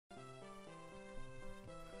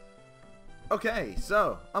Okay,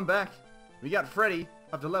 so, I'm back. We got Freddy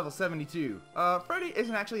up to level 72. Freddy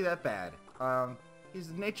isn't actually that bad.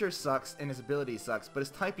 His nature sucks and his ability sucks, but his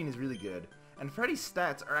typing is really good. And Freddy's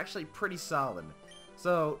stats are actually pretty solid.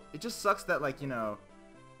 So, it just sucks that, like, you know,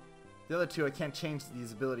 the other two I can't change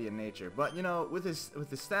his ability and nature. But, you know, with his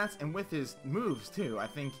stats and with his moves, too, I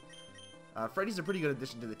think Freddy's a pretty good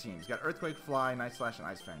addition to the team. He's got Earthquake, Fly, Night Slash, and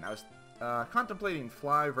Ice Fan. I was contemplating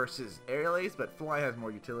Fly versus Aerial Ace, but Fly has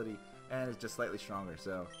more utility and is just slightly stronger,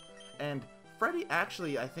 so. And Freddy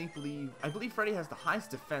actually, I believe Freddy has the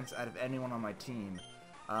highest defense out of anyone on my team.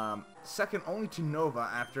 Second only to Nova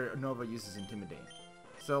after Nova uses Intimidate.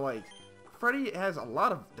 So, like, Freddy has a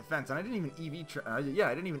lot of defense, and I didn't even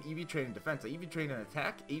EV train in defense. I EV trained in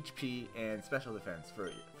attack, HP, and special defense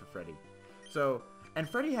for Freddy. So, and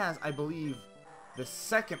Freddy has, I believe, the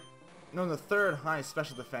third highest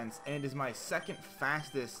special defense, and is my second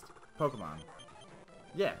fastest Pokemon.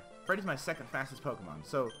 Yeah, Freddy's my second fastest Pokemon.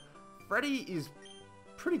 So, Freddy is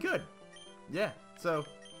pretty good. Yeah, so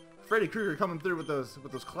Freddy Krueger coming through with those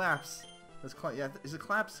claps. Yeah, is it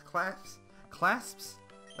claps? Clasps?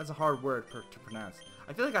 That's a hard word to pronounce.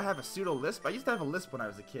 I feel like I have a pseudo lisp. I used to have a lisp when I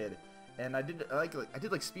was a kid, and I did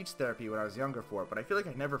like speech therapy when I was younger for it, but I feel like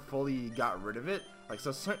I never fully got rid of it. Like,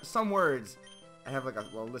 so some words I have like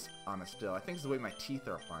a lisp on it still. I think it's the way my teeth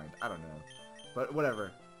are aligned. I don't know, but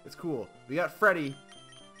whatever. It's cool. We got Freddy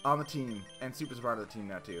on the team, and Super's part of the team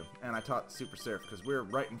now too. And I taught Super Surf because we're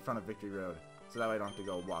right in front of Victory Road, so that way I don't have to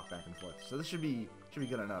go walk back and forth. So this should be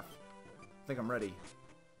good enough. I think I'm ready.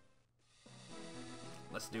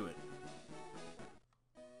 Let's do it.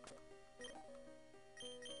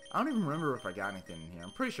 I don't even remember if I got anything in here.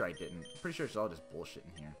 I'm pretty sure I didn't. I'm pretty sure it's all just bullshit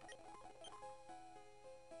in here.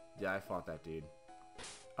 Yeah, I fought that dude.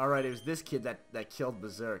 Alright, it was this kid that killed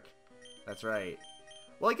Berserk. That's right.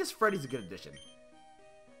 Well, I guess Freddy's a good addition.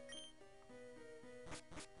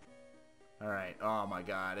 Alright, oh my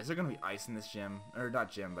god. Is there gonna be ice in this gym? Or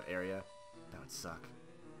not gym, but area? That would suck.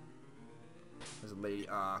 There's a lady,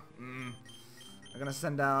 I'm gonna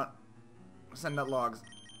send out logs.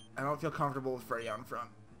 I don't feel comfortable with Freddy out in front.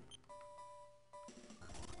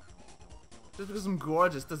 Just because I'm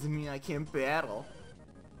gorgeous doesn't mean I can't battle.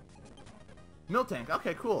 Miltank,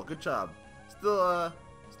 okay, cool, good job. Still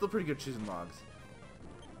pretty good choosing logs.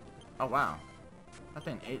 Oh wow. That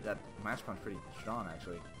thing ate that Mash Punch pretty strong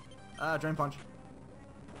actually. Drain Punch.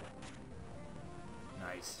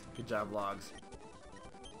 Nice. Good job, logs.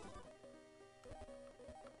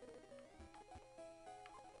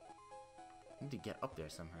 I need to get up there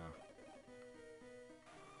somehow.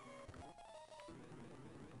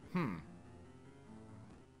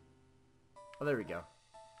 Oh, there we go.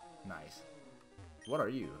 Nice. What are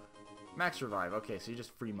you? Max Revive. Okay, so you're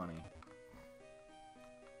just free money.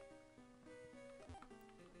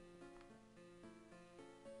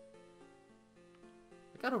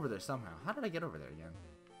 I got over there somehow. How did I get over there again?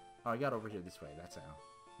 Oh, I got over here this way. That's how.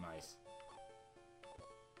 Nice.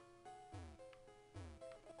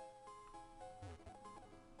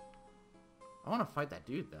 I want to fight that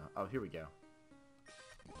dude, though. Oh, here we go.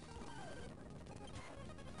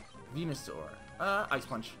 Venusaur. Ice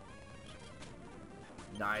Punch.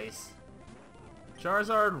 Nice.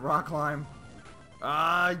 Charizard, Rock Climb.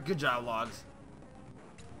 Good job, logs.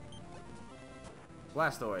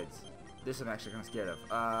 Blastoids. This I'm actually kind of scared of.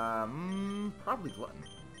 Probably Glutton.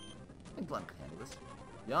 I think Glutton can handle this.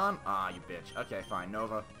 Yawn? Ah, you bitch. Okay, fine.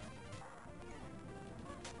 Nova.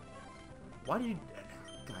 Why do you...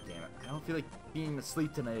 God damn it. I don't feel like being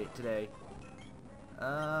asleep today.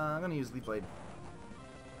 I'm gonna use Leaf Blade.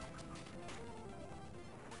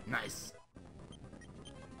 Nice.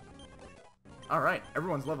 Alright,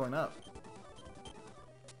 everyone's leveling up.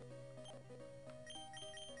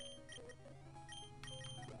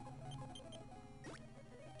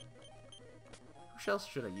 Who else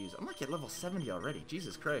should I use? I'm like at level 70 already.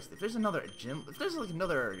 Jesus Christ. If there's another gym, if there's like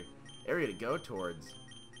another area to go towards,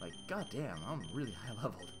 like, goddamn, I'm really high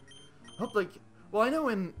leveled. I hope, like, well, I know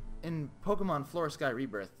in Pokemon Flora Sky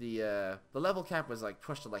Rebirth, the level cap was like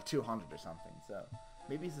pushed to like 200 or something. So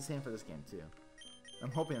maybe it's the same for this game too.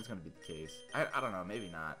 I'm hoping it's gonna be the case. I don't know, maybe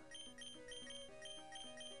not.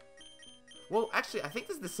 Well, actually, I think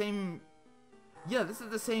this is the same. Yeah, this is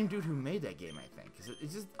the same dude who made that game, I think.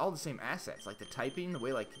 It's just all the same assets. Like the typing, the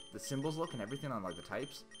way like the symbols look and everything on like the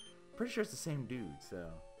types. Pretty sure it's the same dude, so.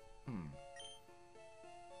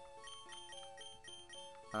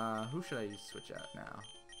 Who should I switch out now?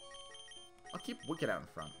 I'll keep Wicked out in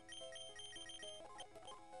front.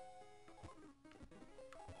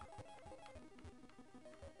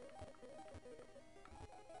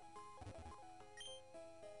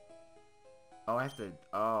 Oh, I have to...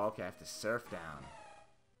 Oh, okay, I have to surf down.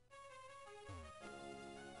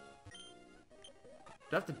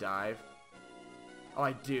 Do I have to dive? Oh,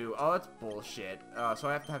 I do. Oh, that's bullshit. So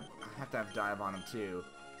I have to have dive on him too.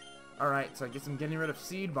 All right, so I guess I'm getting rid of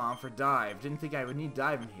seed bomb for dive. Didn't think I would need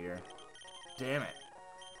dive in here. Damn it.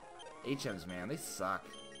 HMs, man, they suck.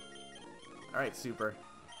 All right, super.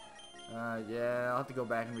 Yeah, I'll have to go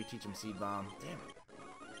back and reteach him seed bomb. Damn it.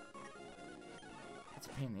 That's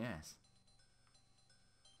a pain in the ass.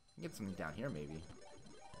 Get something down here, maybe.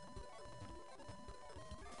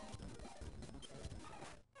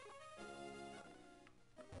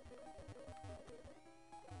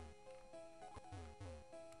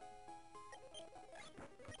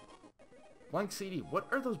 Blank CD. What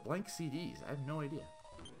are those blank CDs? I have no idea.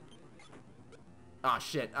 Aw,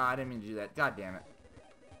 shit. I didn't mean to do that. God damn it.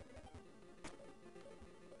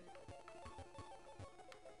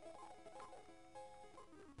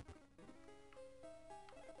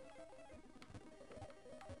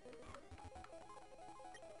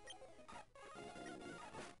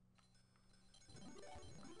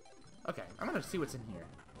 Okay, I'm gonna see what's in here.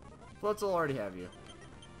 Floats will already have you.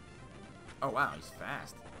 Oh wow, he's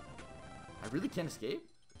fast. I really can't escape?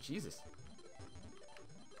 Jesus.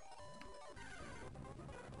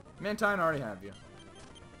 Mantine already have you.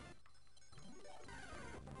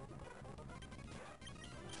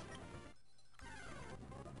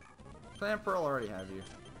 Plant Pearl already have you.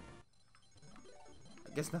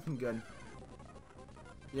 I guess nothing good.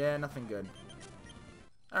 Yeah, nothing good.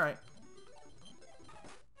 Alright.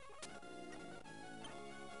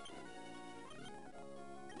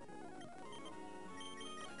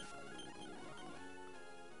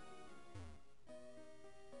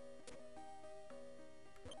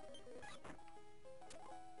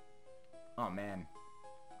 Oh man.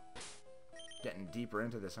 Getting deeper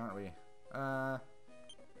into this, aren't we? I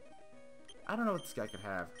don't know what this guy could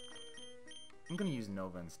have. I'm gonna use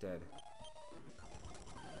Nova instead.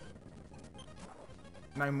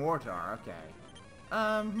 Mortar, okay.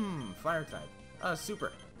 Fire type.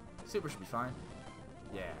 Super. Super should be fine.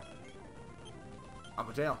 Yeah.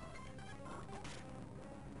 Aqua Tail.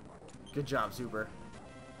 Good job, Super.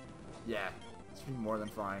 Yeah, this should be more than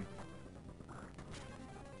fine.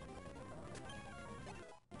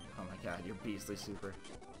 Oh my god, you're beastly, Super.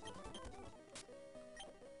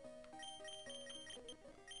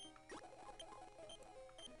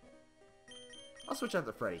 I'll switch out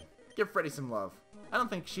to Freddy. Give Freddy some love. I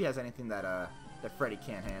don't think she has anything that that Freddy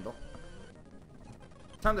can't handle.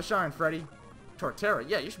 Time to shine, Freddy. Torterra,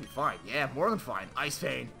 yeah, you should be fine. Yeah, more than fine. Ice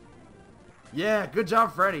Vein. Yeah, good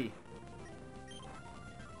job, Freddy.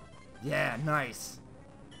 Yeah, nice.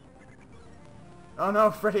 Oh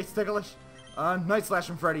no, Freddy, it's ticklish. Night Slash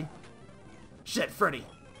from Freddy. Shit, Freddy.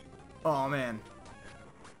 Oh man.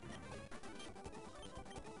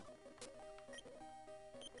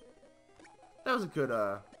 That was a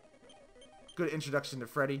good introduction to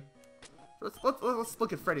Freddy. Let's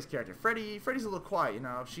look at Freddy's character. Freddy's a little quiet, you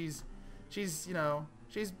know. She's you know,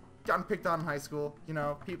 she's gotten picked on in high school. You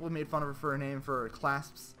know, people made fun of her for her name for her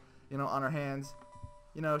clasps, you know, on her hands.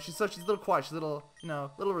 You know, she's a little quiet. She's a little, you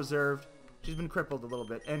know, little reserved. She's been crippled a little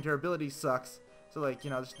bit, and her ability sucks. So like, you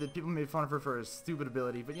know, the people made fun of her for her stupid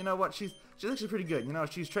ability, but you know what? She's actually pretty good. You know,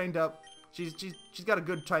 she's trained up. She's got a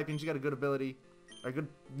good typing. She's got a good ability, or good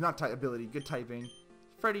ability, good typing.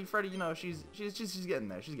 Freddy, you know, she's getting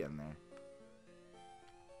there. She's getting there.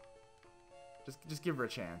 Just give her a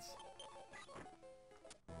chance.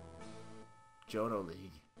 Johto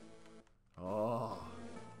League. Oh.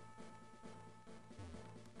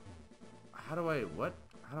 How do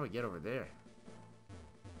I get over there?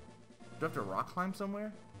 Do I have to rock climb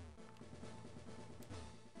somewhere?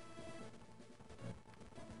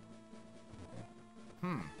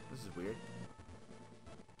 This is weird.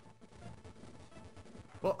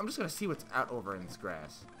 Well, I'm just gonna see what's out over in this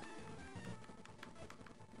grass.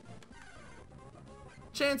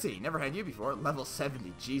 Chansey, never had you before. Level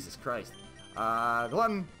 70, Jesus Christ.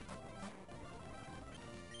 Glutton.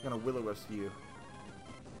 Gonna Will-O-Wisp you.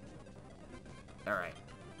 Alright.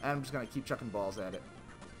 And I'm just gonna keep chucking balls at it.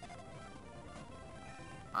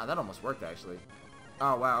 That almost worked, actually.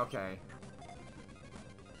 Oh, wow, okay.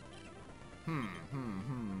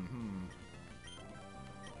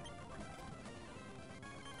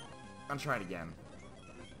 I'll try it again.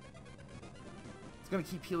 It's gonna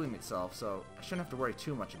keep healing itself, so I shouldn't have to worry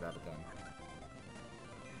too much about it then.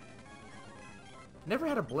 Never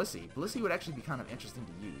had a Blissey. Blissey would actually be kind of interesting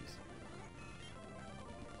to use.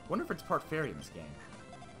 Wonder if it's part fairy in this game.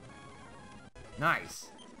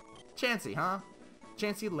 Nice. Chansey, huh?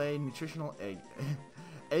 Chansey lay nutritional egg.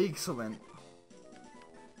 Excellent.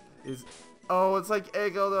 Is... Oh, it's like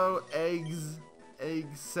Eggo though. Eggs.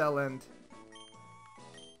 Excellent.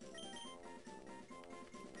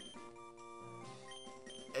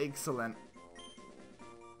 Excellent.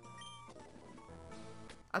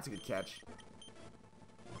 That's a good catch.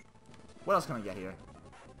 What else can I get here?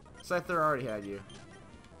 Scyther already had you.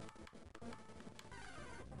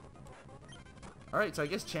 Alright, so I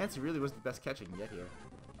guess Chansey really was the best catch I can get here.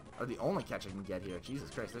 Or the only catch I can get here. Jesus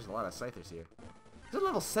Christ, there's a lot of Scythers here. It's at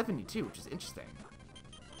level 72, which is interesting.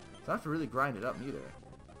 So I don't have to really grind it up neither.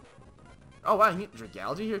 Oh wow, you get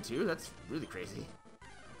Dragalge here too? That's really crazy.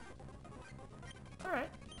 Alright.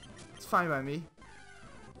 It's fine by me.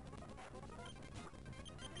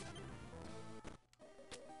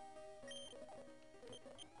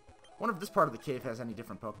 I wonder if this part of the cave has any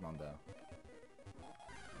different Pokemon though.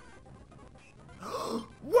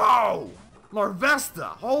 Whoa!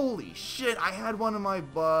 Larvesta! Holy shit, I had one in my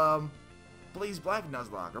Blaze Black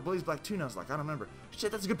Nuzlocke, or Blaze Black 2 Nuzlocke, I don't remember.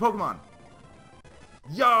 Shit, that's a good Pokemon!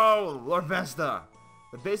 Yo! Larvesta!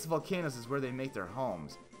 The base of volcanoes is where they make their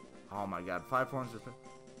homes. Oh my god, 5 horns are...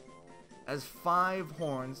 As 5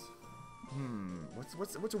 horns...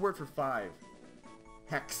 What's a word for 5?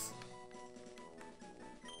 Hex.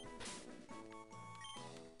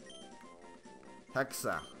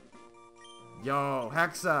 Hexa. Yo,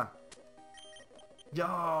 Hexa!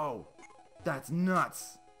 Yo! That's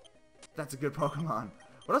nuts! That's a good Pokemon.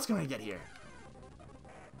 What else can I get here?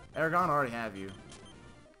 Aragon, I already have you.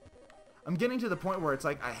 I'm getting to the point where it's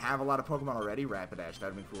like I have a lot of Pokemon already. Rapidash,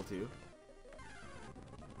 that would be cool too.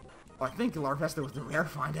 Oh, I think Larvesta was the rare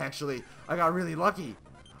find actually. I got really lucky.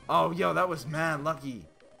 Oh, yo, that was mad lucky.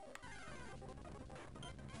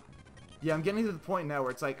 Yeah, I'm getting to the point now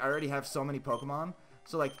where it's like I already have so many Pokemon.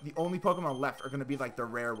 So like the only Pokemon left are going to be like the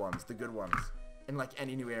rare ones, the good ones. In like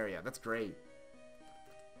any new area. That's great.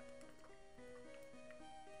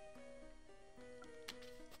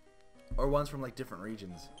 Or ones from like different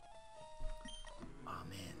regions. Oh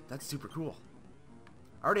man, that's super cool.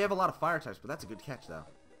 I already have a lot of fire types, but that's a good catch though.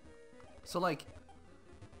 So like,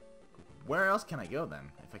 where else can I go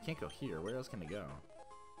then? If I can't go here, where else can I go?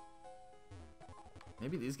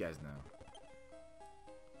 Maybe these guys know.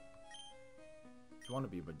 If you want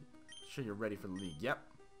to be, but sure you're ready for the league. Yep.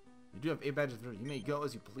 You do have 8 badges. You may go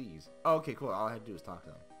as you please. Oh, okay, cool. All I had to do was talk to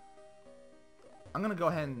them. I'm going to go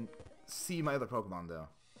ahead and see my other Pokemon, though.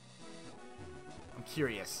 I'm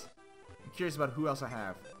curious. I'm curious about who else I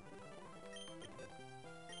have.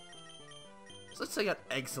 So let's say I got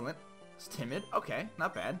Excellent. It's timid. Okay,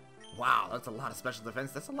 not bad. Wow, that's a lot of special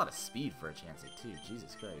defense. That's a lot of speed for a Chansey, too.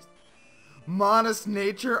 Jesus Christ. Modest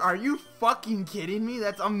Nature? Are you fucking kidding me?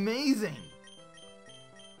 That's amazing.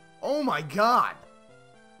 Oh my god.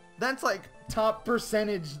 That's like top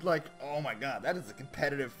percentage, like, oh my god, that is a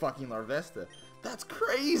competitive fucking Larvesta. That's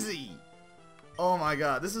crazy! Oh my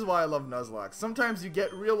god, this is why I love Nuzlocke. Sometimes you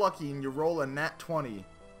get real lucky and you roll a nat 20,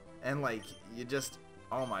 and like, you just,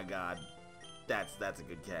 oh my god. That's a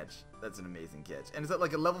good catch. That's an amazing catch. And it's at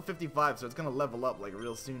like a level 55, so it's gonna level up like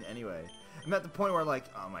real soon anyway. I'm at the point where like,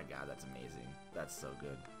 oh my god, that's amazing. That's so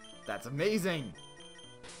good. That's amazing!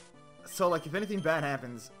 So like, if anything bad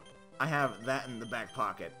happens, I have that in the back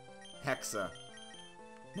pocket. Hexa.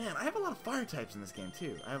 Man, I have a lot of fire types in this game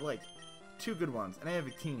too. I have like 2 good ones, and I have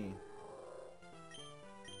Victini.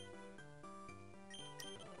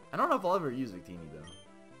 I don't know if I'll ever use Victini though.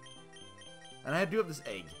 And I do have this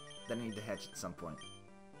egg that I need to hatch at some point.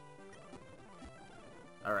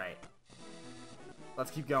 Alright. Let's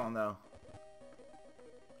keep going though.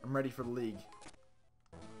 I'm ready for the league.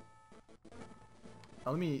 Oh,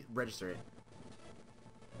 let me register it.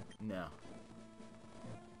 No.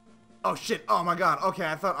 Oh shit, oh my god, okay,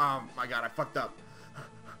 I thought, oh my god, I fucked up.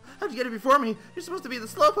 How'd you get it before me? You're supposed to be the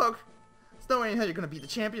Slowpoke. There's no way in hell you're gonna beat the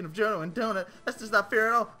champion of Johto and Donut. That's just not fair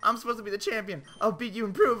at all. I'm supposed to be the champion. I'll beat you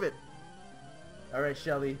and prove it. Alright,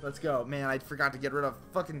 Shelly, let's go. Man, I forgot to get rid of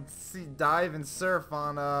fucking Dive and Surf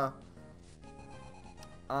on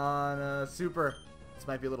Super. This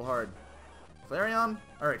might be a little hard. Flareon?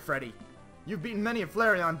 Alright, Freddy. You've beaten many a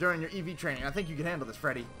Flareon during your EV training. I think you can handle this,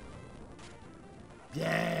 Freddy.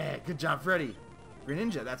 Yeah, good job, Freddy.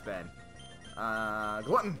 Greninja, that's bad.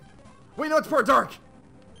 Glutton. Wait, no, it's poor Dark.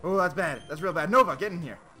 Oh, that's bad. That's real bad. Nova, get in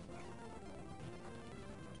here.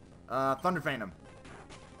 Thunder Phantom.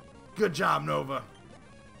 Good job, Nova.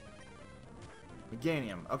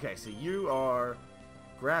 Meganium. Okay, so you are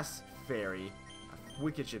Grass Fairy.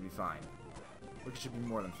 Wicked should be fine. Wicked should be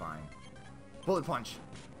more than fine. Bullet Punch.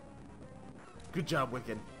 Good job,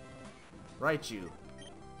 Wicked. Raichu.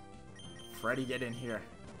 Freddy, get in here.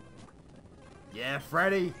 Yeah,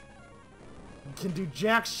 Freddy. You can do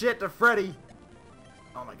jack shit to Freddy.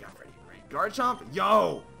 Oh my god, Freddy. Right. Guard chomp.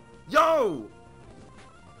 Yo! Yo!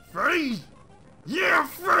 Freddy! Yeah,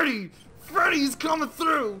 Freddy! Freddy's coming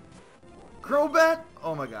through! Crobat?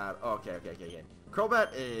 Oh my god. Okay. Crobat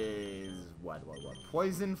is what?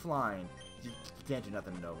 Poison flying. You can't do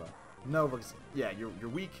nothing to Nova. Nova's, yeah, you're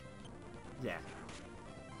weak. Yeah.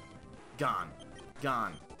 Gone.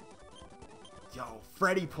 Yo,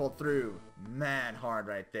 Freddy pulled through. Man, hard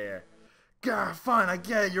right there. God, fine, I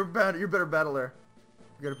get it. You're better battler.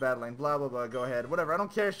 You're good at battling. Blah, blah, blah. Go ahead. Whatever. I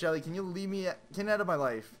don't care, Shelly. Can you leave me? Get out of my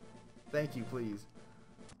life. Thank you, please.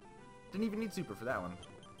 Didn't even need super for that one.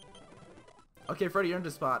 Okay, Freddy earned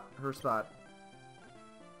his spot. Her spot.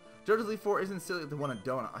 JoJo's League 4 isn't silly to want a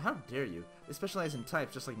donut. How dare you? They specialize in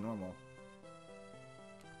types just like normal.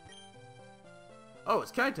 Oh,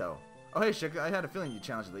 it's Kaito. Oh, hey, Shika. I had a feeling you'd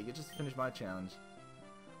challenge the league. It just finished my challenge.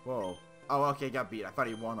 Whoa. Oh, okay, got beat. I thought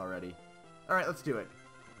he won already. Alright, let's do it.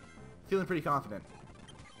 Feeling pretty confident.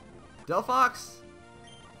 Delphox?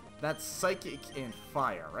 That's psychic and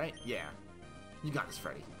fire, right? Yeah. You got this,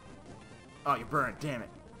 Freddy. Oh, you burned. Damn it.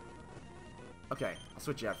 Okay, I'll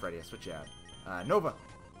switch you out, Freddy. I'll switch you out. Nova.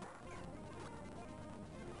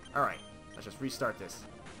 Alright, let's just restart this.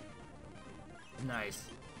 Nice.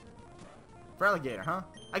 For alligator, huh?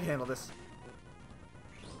 I can handle this.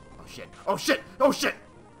 Oh shit. Oh shit! Oh shit!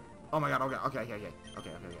 Oh my god, okay.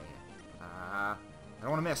 I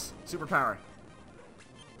don't want to miss. Superpower.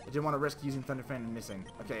 I didn't want to risk using Thunder Fan and missing.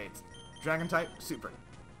 Okay, it's Dragon type, super.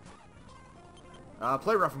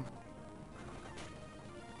 Play rough him.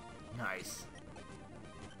 Nice.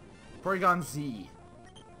 Porygon Z.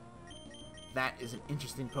 That is an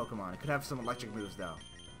interesting Pokemon. It could have some electric moves, though.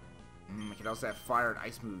 It could also have fire and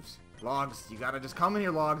ice moves. Logs, you gotta just come in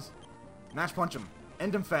here, Logs. Mash punch him.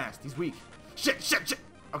 End him fast. He's weak. Shit!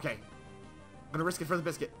 Okay. I'm gonna risk it for the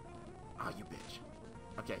biscuit. Ah, you bitch.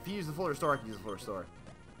 Okay, if you use the full restore, I can use the full restore.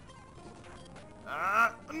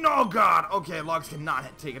 No, God! Okay, Logs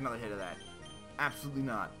cannot take another hit of that. Absolutely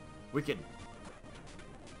not. Wicked.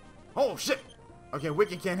 Oh, shit! Okay,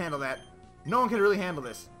 Wicked can't handle that. No one can really handle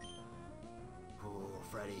this. Oh,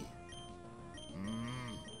 Freddy.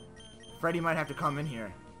 Freddy might have to come in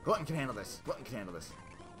here. Glutton can handle this.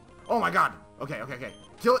 Oh my god! Okay.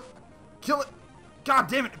 Kill it! God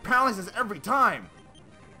damn it! It paralyzes every time!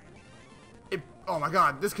 Oh my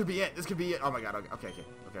god, this could be it. Oh my god, okay.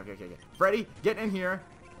 Freddy, get in here.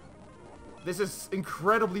 This is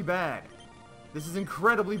incredibly bad.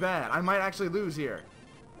 I might actually lose here.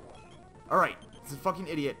 Alright, this is a fucking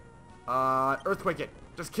idiot. Earthquake it.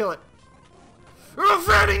 Just kill it. Oh,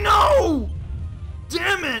 Freddy, no!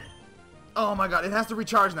 Damn it! Oh my god, it has to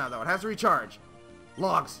recharge now, though. It has to recharge.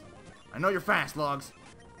 Logs. I know you're fast, Logs.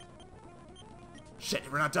 Shit,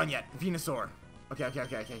 we're not done yet. Venusaur. Okay. I can't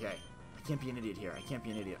be an idiot here.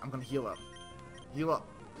 I'm gonna heal up. Heal up,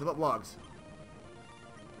 Logs.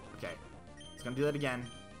 Okay. It's gonna do that again.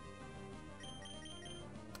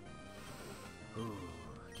 Ooh.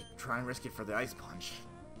 I could try and risk it for the Ice Punch.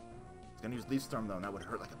 It's gonna use Leaf Storm, though, and that would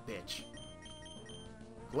hurt like a bitch.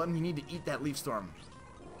 Glutton, you need to eat that Leaf Storm.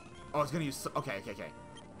 Oh, it's gonna use... Okay.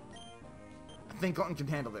 I think Glutton can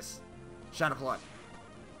handle this. Shadow Plot.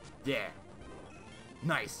 Yeah.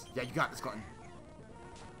 Nice. Yeah, you got this, Glutton.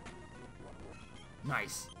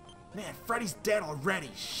 Nice. Man, Freddy's dead already.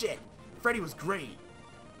 Shit. Freddy was great.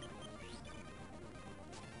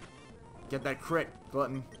 Get that crit,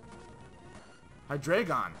 Glutton.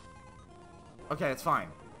 Hydreigon. Okay, that's fine.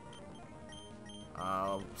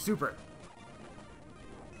 Super.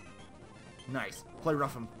 Nice. Play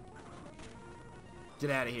rough him. Get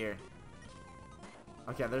out of here.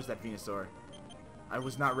 Okay, there's that Venusaur. I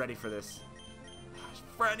was not ready for this.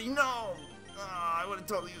 Freddy, no! I would have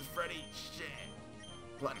totally used Freddy. Shit.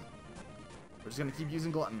 Glutton. We're just gonna keep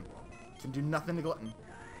using Glutton. Can do nothing to Glutton.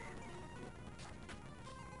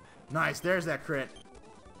 Nice, there's that crit.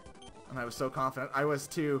 And I was so confident. I was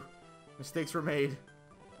too. Mistakes were made.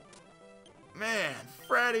 Man,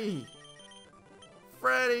 Freddy!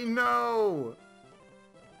 Freddy, no!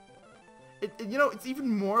 You know, it's even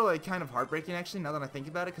more, like, kind of heartbreaking, actually, now that I think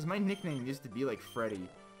about it, because my nickname used to be, like, Freddy.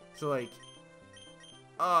 So, like...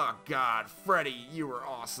 Oh, God. Freddy, you were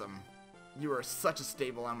awesome. You were such a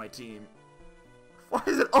staple on my team. Why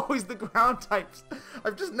is it always the ground types?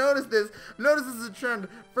 I've just noticed this. Notice this is a trend.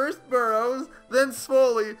 First Burrows, then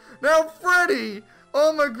Swoley, now Freddy!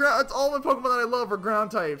 Oh my god, it's all my Pokemon that I love are ground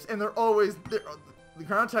types, and they're always... the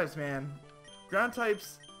ground types, man. Ground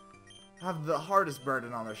types have the hardest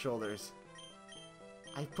burden on their shoulders.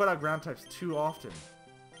 I put out ground types too often.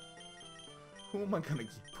 Who am I gonna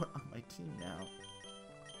put on my team now?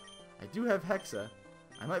 I do have Hexa.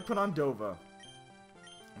 I might put on Dova.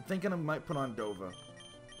 I'm thinking I might put on Dova.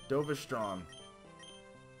 Dova's strong.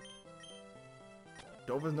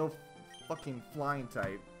 Dova's no fucking flying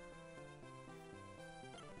type.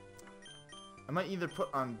 I might either put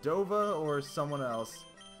on Dova or someone else.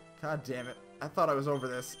 God damn it. I thought I was over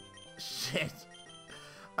this. Shit.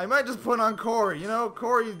 I might just put on Corey. You know,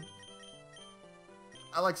 Corey...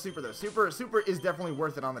 I like Super though. Super is definitely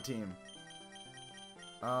worth it on the team.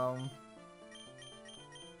 I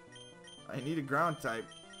need a ground type.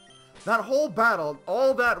 That whole battle,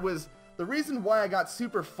 all that was... The reason why I got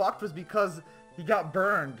super fucked was because he got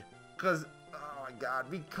burned. Because, oh my god,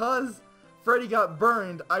 because Freddy got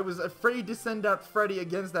burned, I was afraid to send out Freddy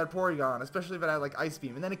against that Porygon, especially if it had like Ice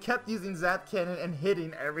Beam. And then it kept using Zap Cannon and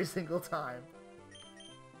hitting every single time.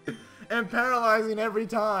 And paralyzing every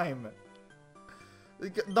time.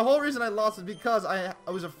 The whole reason I lost is because I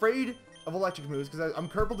was afraid of electric moves, because I'm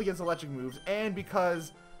crippled against electric moves, and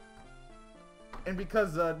because... what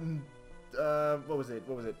was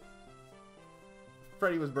it?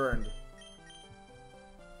 Freddy was burned.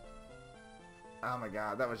 Oh my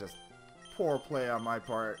god, that was just poor play on my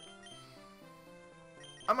part.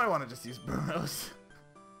 I might want to just use Burrows.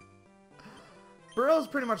 Burrows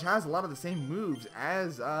pretty much has a lot of the same moves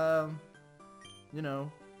as, you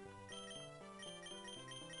know,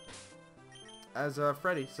 as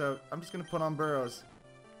Freddy, so I'm just gonna put on Burrows.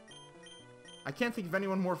 I can't think of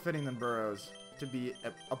anyone more fitting than Burrows to be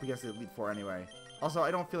up against the Elite Four anyway. Also, I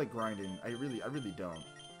don't feel like grinding. I really don't.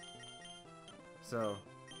 So,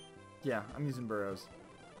 yeah, I'm using Burrows.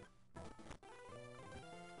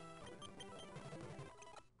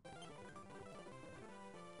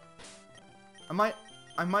 I might,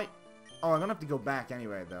 oh, I'm gonna have to go back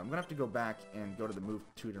anyway, though. I'm gonna have to go back and go to the Move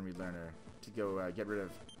Tutor and Relearner to go, get rid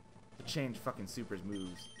of, to change fucking Super's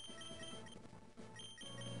moves.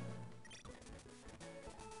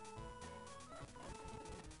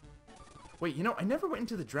 Wait, you know, I never went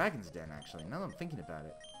into the Dragon's Den, actually, now that I'm thinking about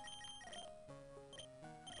it.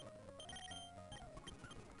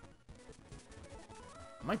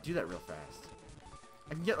 I might do that real fast.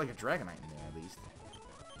 I can get, like, a Dragonite in there, at least.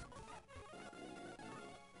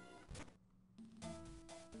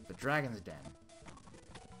 The Dragon's Den.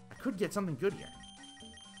 I could get something good here.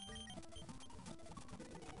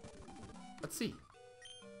 Let's see.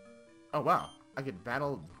 Oh, wow. I could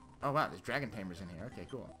battle... Oh, wow, there's Dragon Tamers in here. Okay,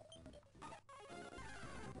 cool.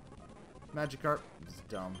 Magikarp is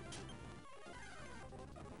dumb.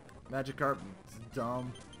 Magikarp is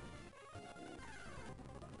dumb.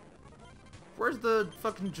 Where's the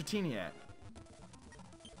fucking Dratini at?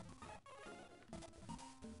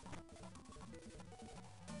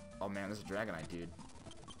 Oh man, this is Dragonite, dude.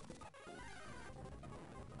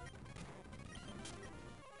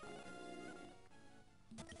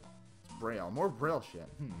 It's Braille. More Braille shit.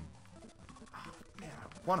 Oh, man, I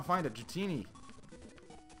want to find a Dratini.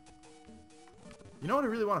 You know what I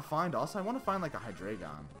really want to find also? I want to find like a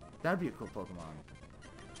Hydreigon. That'd be a cool Pokemon.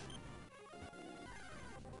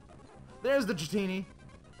 There's the Dratini.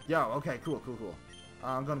 Yo, okay, cool.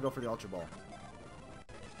 I'm gonna go for the Ultra Ball.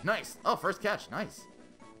 Nice. Oh, first catch. Nice.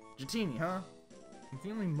 Dratini, huh?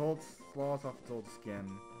 Continually molts sloths off its old skin.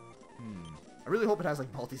 I really hope it has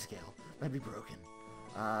like multi-scale. That'd be broken.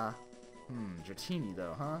 Dratini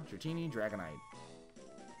though, huh? Dratini, Dragonite.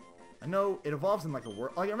 I know it evolves in like a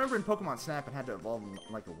whirl. Like I remember in Pokemon Snap it had to evolve in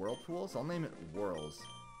like a whirlpool, so I'll name it Whirls.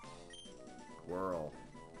 Whirl.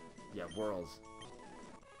 Yeah, Whirls.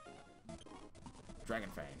 Dragon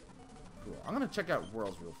Fang. Cool. I'm gonna check out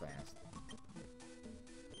Whirls real fast.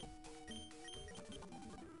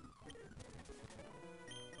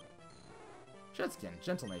 Shedskin,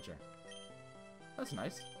 Gentle Nature. That's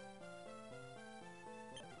nice.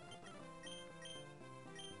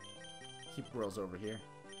 Keep Whirls over here.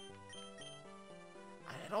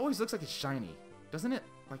 It always looks like it's shiny, doesn't it?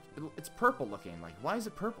 Like, it's purple looking. Like, why is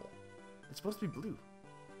it purple? It's supposed to be blue.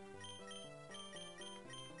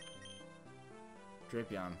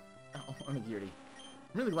 Drapion. Oh, Onigiri.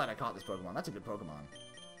 I'm really glad I caught this Pokemon. That's a good Pokemon.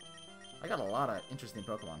 I got a lot of interesting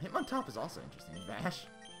Pokemon. Hitmontop is also interesting. Vash.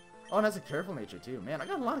 Oh, and has a Careful Nature, too. Man, I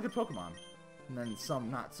got a lot of good Pokemon. And then some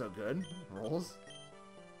not so good. Rolls.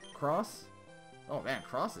 Cross. Oh, man,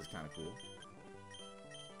 Cross is kind of cool.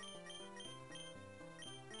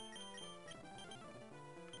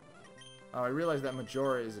 Oh, I realized that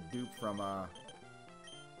Majora is a dupe from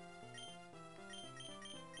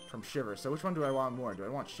Shiver. So which one do I want more? Do I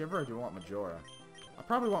want Shiver or do I want Majora? I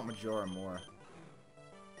probably want Majora more.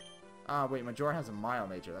 Ah, wait, Majora has a mild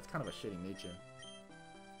nature. That's kind of a shitty nature.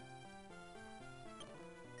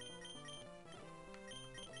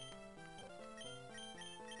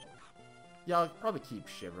 Yeah, I'll probably keep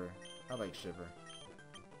Shiver. I like Shiver.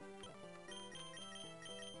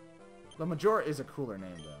 The Majora is a cooler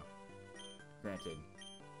name, though. Granted.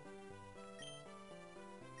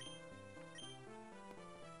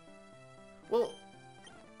 Well,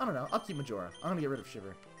 I don't know. I'll keep Majora. I'm gonna get rid of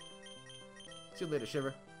Shiver. See you later,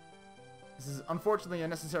 Shiver. This is unfortunately a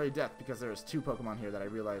necessary death because there's 2 Pokemon here that I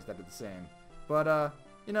realized that are the same. But,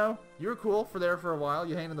 you know, you were cool for a while.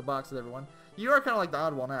 You hang in the box with everyone. You are kind of like the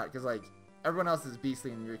odd one out because, like, everyone else is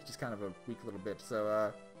beastly and you're just kind of a weak little bitch.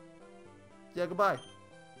 So, yeah, goodbye.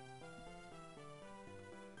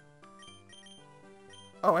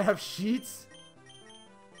 Oh, I have sheets?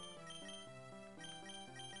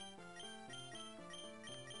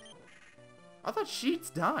 I thought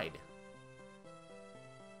Sheets died.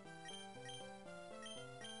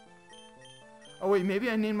 Oh wait, maybe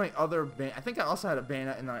I named my other band. I think I also had a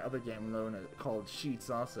band in my other game though, called Sheets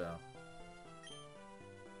also.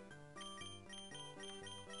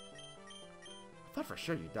 I thought for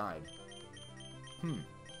sure you died.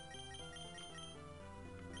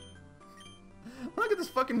 Look at this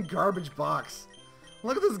fucking garbage box.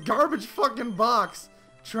 Look at this garbage fucking box.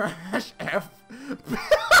 Trash F.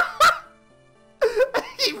 I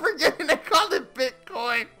keep forgetting I called it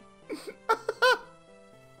Bitcoin.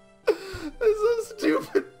 That's so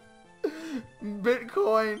stupid.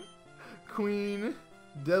 Bitcoin, Queen,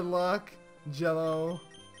 Deadlock, Jello,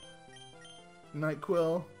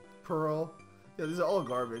 Nightquill, Pearl. Yeah, these are all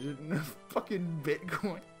garbage. Fucking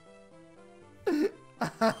Bitcoin.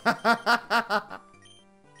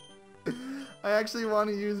 I actually want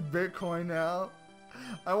to use Bitcoin now.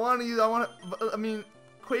 I mean,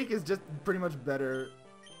 Quake is just pretty much better.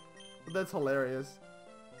 That's hilarious.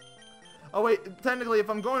 Oh wait, technically if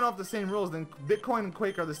I'm going off the same rules, then Bitcoin and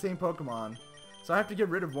Quake are the same Pokemon. So I have to get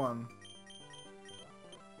rid of one.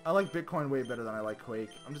 I like Bitcoin way better than I like Quake.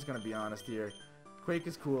 I'm just gonna be honest here. Quake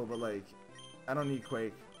is cool, but like, I don't need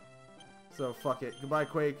Quake. So fuck it. Goodbye,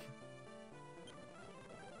 Quake.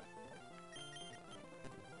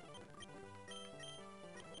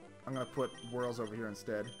 I'm gonna put Whirls over here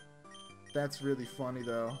instead. That's really funny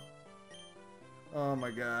though. Oh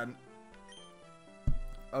my god.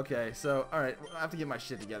 Okay, so, alright, I have to get my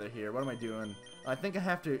shit together here. What am I doing? I think I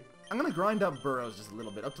have to... I'm gonna grind up Burrows just a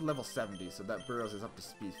little bit, up to level 70, so that Burrows is up to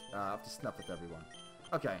speed, up to snuff with everyone.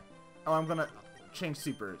 Okay. Oh, I'm gonna change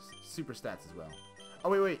super stats as well.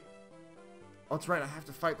 Oh, wait. Oh, that's right, I have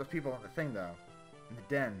to fight those people in the thing, though. In the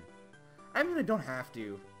den. I mean, I don't have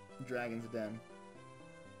to. Dragon's Den.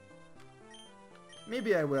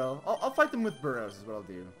 Maybe I will. I'll fight them with Burrows is what I'll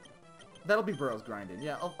do. That'll be Burrows grinding.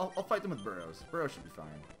 Yeah, I'll fight them with Burrows. Burrows should be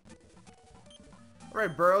fine.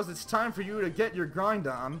 Alright, Burrows, it's time for you to get your grind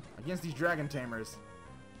on against these Dragon Tamers.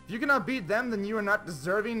 If you cannot beat them, then you are not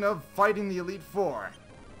deserving of fighting the Elite Four.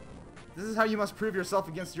 This is how you must prove yourself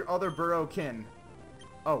against your other Burrow kin.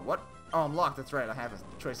 Oh, what? Oh, I'm locked. That's right. I have a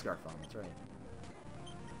Choice Scarf on. That's right.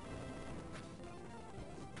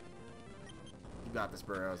 You got this,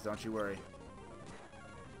 Burrows. Don't you worry.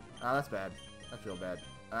 Ah, that's bad. That's real bad.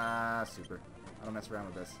 Super. I don't mess around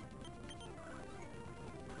with this.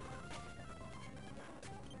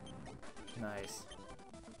 Nice.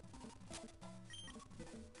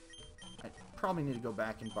 I probably need to go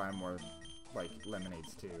back and buy more, like,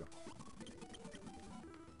 lemonades, too.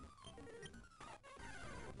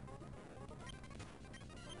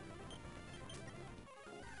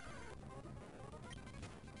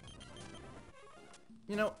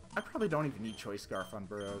 You know, I probably don't even need Choice Scarf on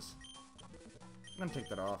Burrows. I'm gonna take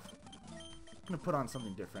that off. I'm gonna put on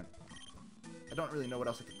something different. I don't really know what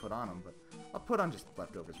else I could put on them, but I'll put on just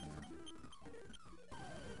leftovers for now.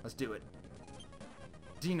 Let's do it.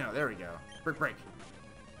 Dino, there we go. Break.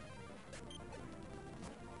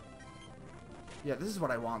 Yeah, this is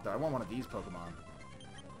what I want, though. I want one of these Pokemon.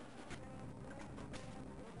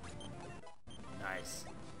 Nice.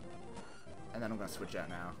 And then I'm gonna switch out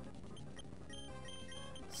now.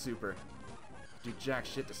 Super. Do jack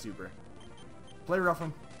shit to Super. Play rough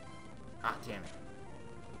him. Ah, damn it.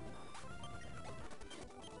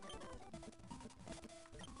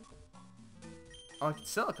 Oh, I can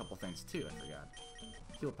sell a couple things too, I forgot.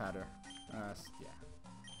 Heal powder. Yeah.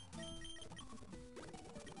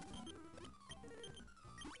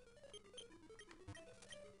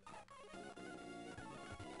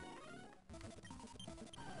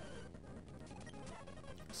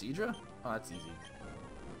 Seadra? Oh, that's easy.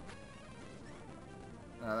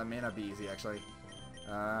 That may not be easy, actually.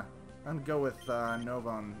 I'm gonna go with Nova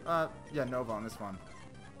on... yeah, Nova on this one.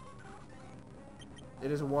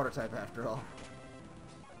 It is a water type after all.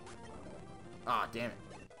 Ah, damn it.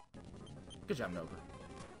 Good job, Nova.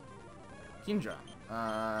 Kingdra.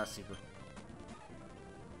 Super.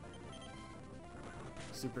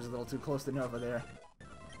 Super's a little too close to Nova there.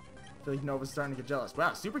 I feel like Nova's starting to get jealous.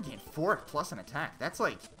 Wow, Super gained 4+ in attack. That's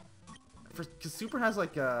like... Because Super has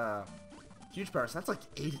like huge power, so that's like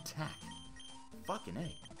 8 attack. Fucking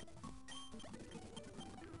A.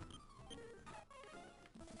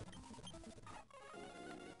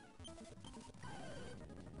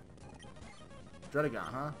 Dredagon,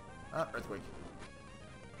 huh? Earthquake.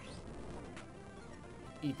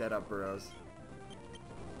 Eat that up, Burrows.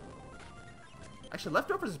 Actually,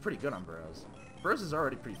 Leftovers is pretty good on Burrows. Burrows is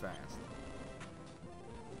already pretty fast.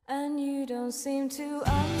 And you don't seem to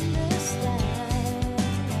understand.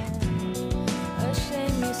 A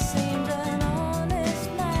shame you seemed an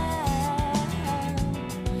honest man.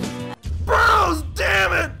 Burrows,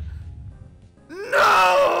 damn it!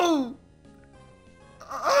 No!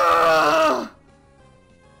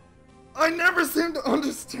 I never seem to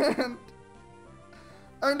understand.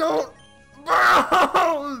 I don't...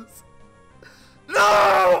 Burrows!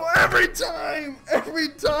 No! Every time! Every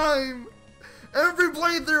time! Every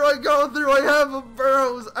playthrough I go through, I have a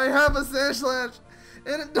Burrows, I have a Sand Slash,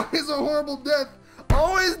 and it dies a horrible death.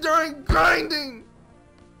 Always during grinding!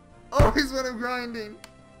 Always when I'm grinding.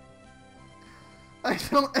 I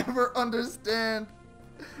don't ever understand.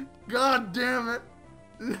 God damn it.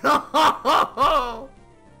 No!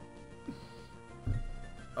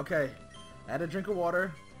 Okay, I had a drink of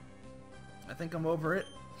water. I think I'm over it.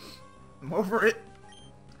 I'm over it.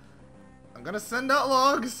 I'm gonna send out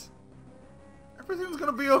logs. Everything's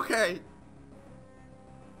gonna be okay.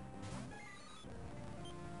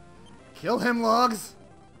 Kill him, logs.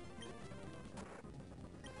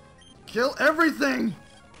 Kill everything.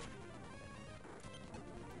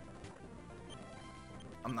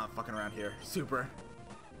 I'm not fucking around here. Super.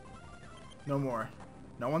 No more.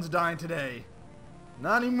 No one's dying today.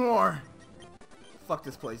 Not anymore. Fuck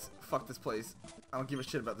this place. Fuck this place. I don't give a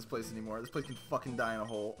shit about this place anymore. This place can fucking die in a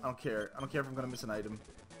hole. I don't care. I don't care if I'm gonna miss an item.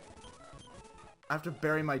 I have to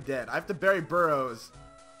bury my dead. I have to bury Burrows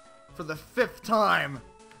for the 5th time.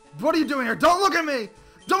 What are you doing here? Don't look at me!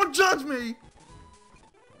 Don't judge me!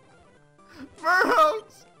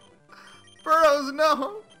 Burrows! Burrows,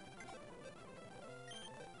 no!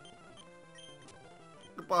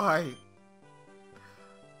 Goodbye.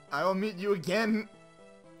 I will meet you again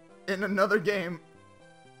in another game.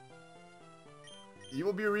 You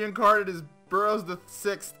will be reincarnated as Burrows the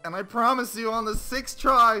 6th, and I promise you on the 6th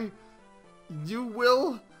try, you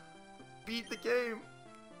will beat the game.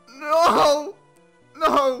 No!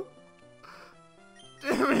 No!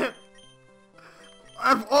 Damn it! I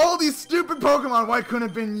have all these stupid Pokemon. Why couldn't it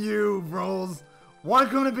have been you, Rolls? Why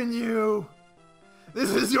couldn't it have been you? This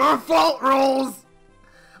is your fault, Rolls!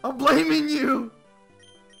 I'm blaming you!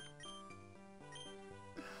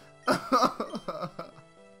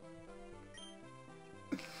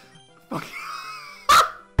 Fuck.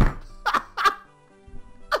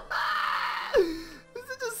 This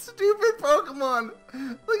is just stupid Pokemon.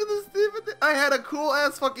 Look at this stupid thing. I had a cool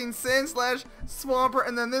ass fucking Sand Slash Swampert,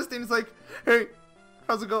 and then this thing's like, hey,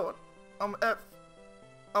 how's it going? I'm F.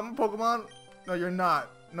 I'm a Pokemon. No, you're not.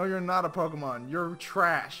 No, you're not a Pokemon. You're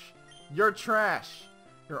trash. You're trash.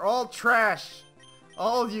 You're all trash.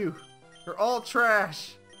 All of you. You're all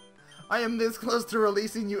trash. I am this close to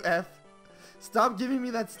releasing you, F. Stop giving me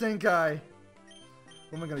that stink eye.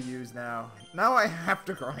 What am I gonna use now? Now I have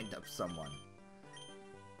to grind up someone.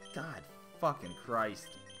 God fucking Christ.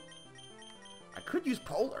 I could use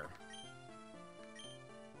Polar.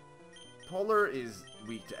 Polar is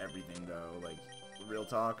weak to everything though, like, real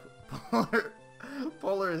talk.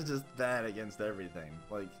 Polar is just bad against everything.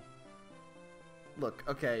 Like, look,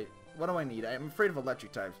 okay, what do I need? I'm afraid of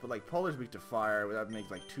electric types, but like Polar's weak to fire. That makes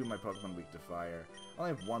like 2 of my Pokemon weak to fire. I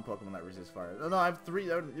only have 1 Pokemon that resists fire. No, I have 3.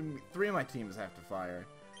 3 of my teams have to fire,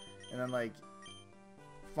 and then like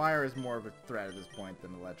fire is more of a threat at this point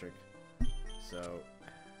than electric. So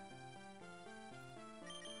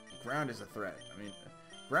ground is a threat. I mean,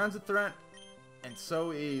 ground's a threat, and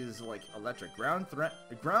so is like electric. Ground,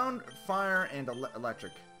 fire, and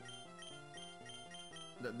electric.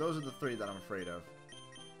 Those are the 3 that I'm afraid of.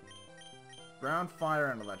 Ground,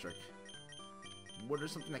 fire, and electric. What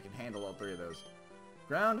is something that can handle all 3 of those?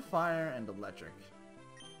 Ground, fire, and electric.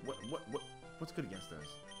 What's good against those?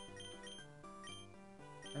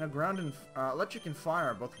 I know ground and electric and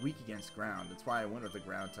fire are both weak against ground. That's why I went with the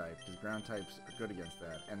ground type, because ground types are good against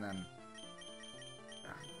that. And then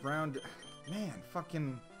ground, man,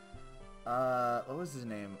 fucking what was his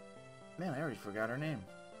name? Man, I already forgot her name.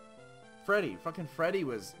 Freddy. Fucking Freddy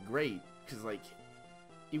was great, because like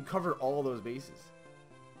you covered all those bases,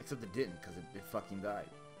 except it didn't, because it fucking died.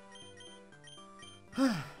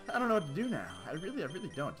 I don't know what to do now. I really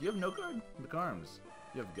don't. Do you have no guard? McArms.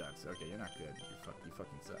 You have guts. Okay, you're not good. You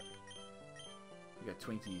fucking suck. We got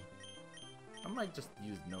Twinkie. I might just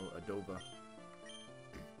use Adova.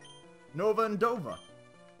 Nova and Dova.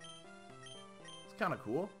 It's kind of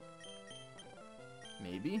cool.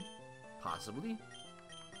 Maybe. Possibly.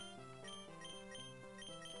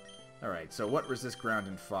 Alright, so what resists ground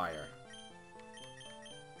and fire?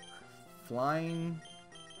 Flying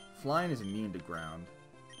is immune to ground.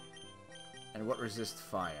 And what resists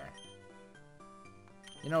fire?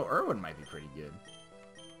 You know, Irwin might be pretty good.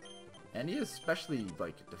 And he is especially,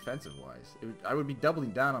 like, defensive-wise. I would be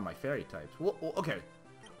doubling down on my fairy types. Well, okay.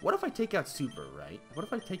 What if I take out Super, right? What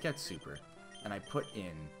if I take out Super and I put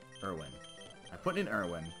in Irwin? I put in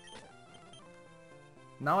Irwin.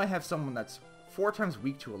 Now I have someone that's 4 times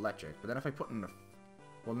weak to electric, but then if I put in a...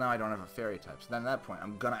 Well, now I don't have a fairy type, so then at that point,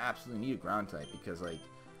 I'm gonna absolutely need a ground type, because, like,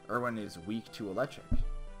 Irwin is weak to electric.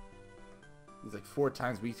 He's, like, 4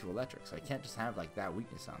 times weak to electric, so I can't just have, like, that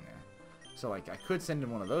weakness on there. So, like, I could send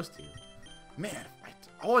in one of those 2. Man,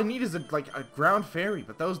 all I need is, a ground fairy,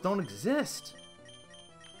 but those don't exist.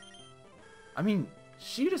 I mean,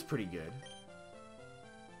 Sheet is pretty good.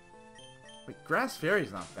 Like, Grass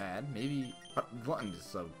Fairy's not bad. Maybe... But Glutton is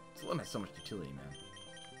so... Glutton has so much utility, man.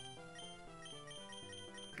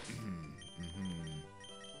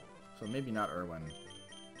 So maybe not Irwin.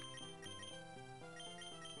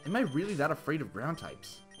 Am I really that afraid of ground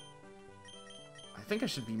types? I think I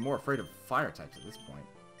should be more afraid of fire types at this point.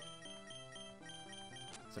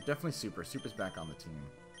 So definitely Super. Super's back on the team.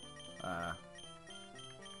 I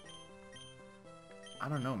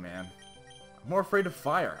don't know, man. I'm more afraid of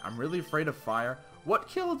fire. I'm really afraid of fire. What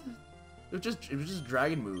killed? It was just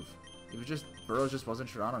Dragon move. It was just Burrows just wasn't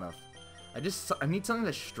strong enough. I need something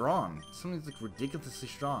that's strong. Something that's like ridiculously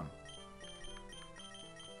strong.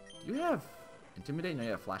 You have Intimidate? No,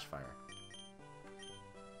 you have Flash Fire.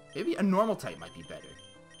 Maybe a normal type might be better.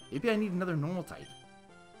 Maybe I need another normal type.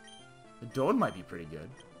 The Dawn might be pretty good.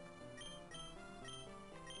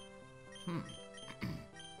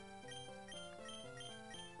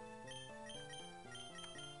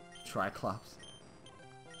 Triclops.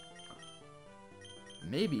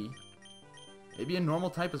 Maybe a normal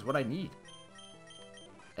type is what I need.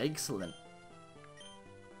 Excellent.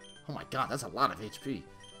 Oh my god, that's a lot of HP.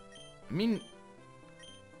 I mean,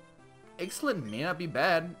 Excellent may not be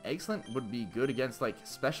bad. Excellent would be good against, like,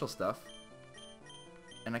 special stuff.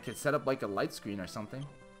 And I could set up, like, a light screen or something.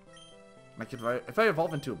 Like, if I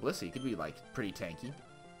evolve into a Blissey, it could be, like, pretty tanky.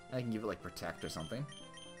 I can give it, like, Protect or something.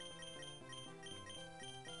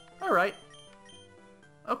 Alright.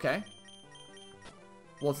 Okay.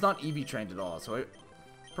 Well, it's not EV trained at all, so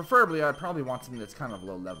preferably I'd probably want something that's kind of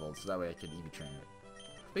low level, so that way I could EV train it.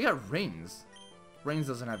 We got Rings. Rings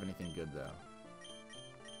doesn't have anything good, though.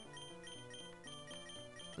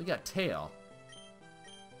 We got Tail.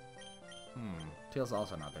 Tail's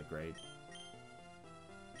also not that great.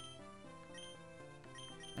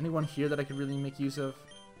 Anyone here that I could really make use of?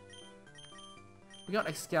 We got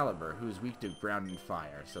Excalibur, who's weak to ground and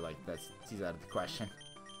fire, so, like, he's out of the question.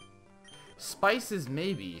 Spices,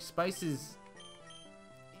 maybe. Spices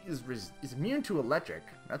is immune to electric,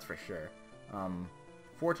 that's for sure.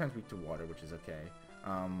 4 times weak to water, which is okay.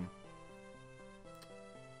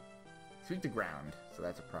 It's weak to ground, so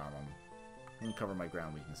that's a problem. I don't cover my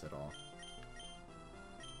ground weakness at all.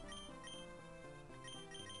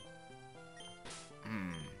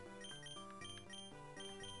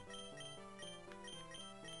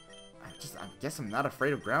 I guess I'm not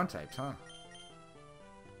afraid of ground types, huh?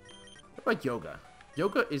 What about Yoga?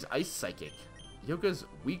 Yoga is Ice Psychic. Yoga's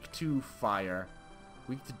weak to fire,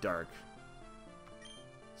 weak to dark.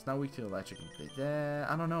 It's not weak to electric.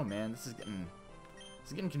 I don't know, man. This is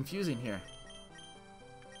getting confusing here.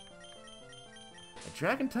 A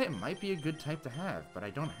dragon type might be a good type to have, but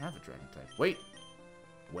I don't have a dragon type. Wait.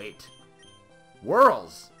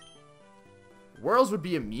 Whirls! Whirls would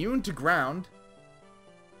be immune to ground,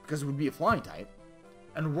 because it would be a flying type.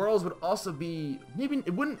 And Whirls would also be... Maybe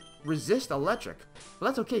it wouldn't resist electric. But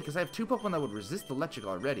that's okay, because I have 2 Pokemon that would resist electric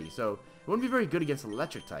already. So it wouldn't be very good against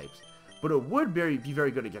electric types. But it would be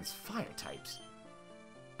very good against fire types.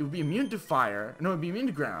 It would be immune to fire. No, it would be immune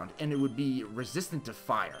to ground. And it would be resistant to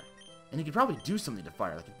fire. And you could probably do something to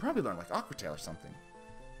fire. Like, you could probably learn, like, Aqua Tail or something.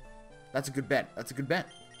 That's a good bet. That's a good bet.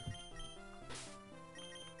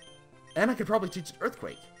 And I could probably teach it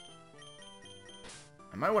Earthquake.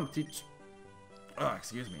 I might want to teach... Oh,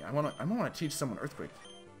 excuse me. I might want to teach someone Earthquake.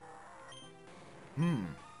 I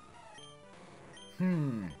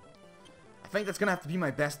think that's gonna have to be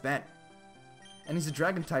my best bet. And he's a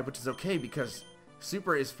dragon type, which is okay because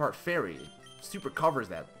Super is part fairy. Super covers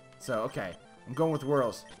that. So, okay. I'm going with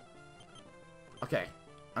Whirls. Okay.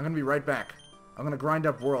 I'm gonna be right back. I'm gonna grind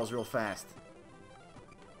up Whirls real fast.